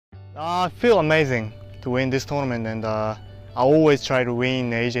I feel amazing to win this tournament, and I always try to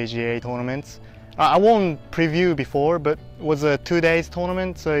win AJGA tournaments. I won preview before, but it was a 2 days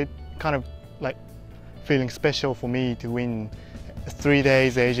tournament, so it kind of like feeling special for me to win a 3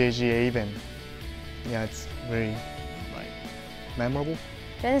 days AJGA event. Yeah, it's very like memorable.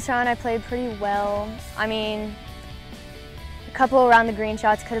 During this round I played pretty well. I mean, a couple around the green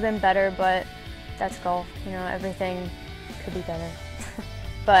shots could have been better, but that's golf. You know, everything could be better.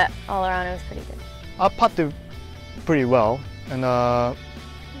 But all around it was pretty good. I putted pretty well, and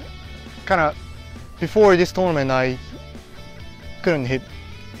kind of before this tournament I couldn't hit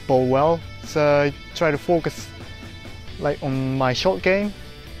ball well, so I try to focus like on my shot game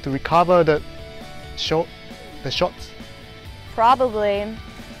to recover the shots. Probably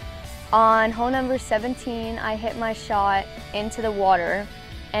on hole number 17 I hit my shot into the water,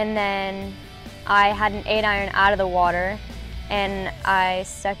 and then I had an 8-iron out of the water and I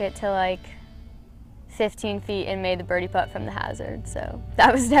stuck it to like 15 feet and made the birdie putt from the hazard. So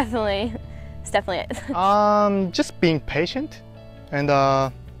that was definitely it. Just being patient and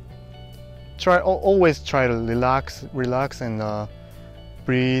always try to relax and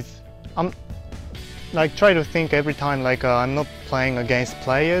breathe. Like try to think every time like I'm not playing against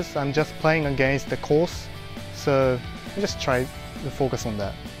players, I'm just playing against the course. So I just try to focus on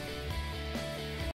that.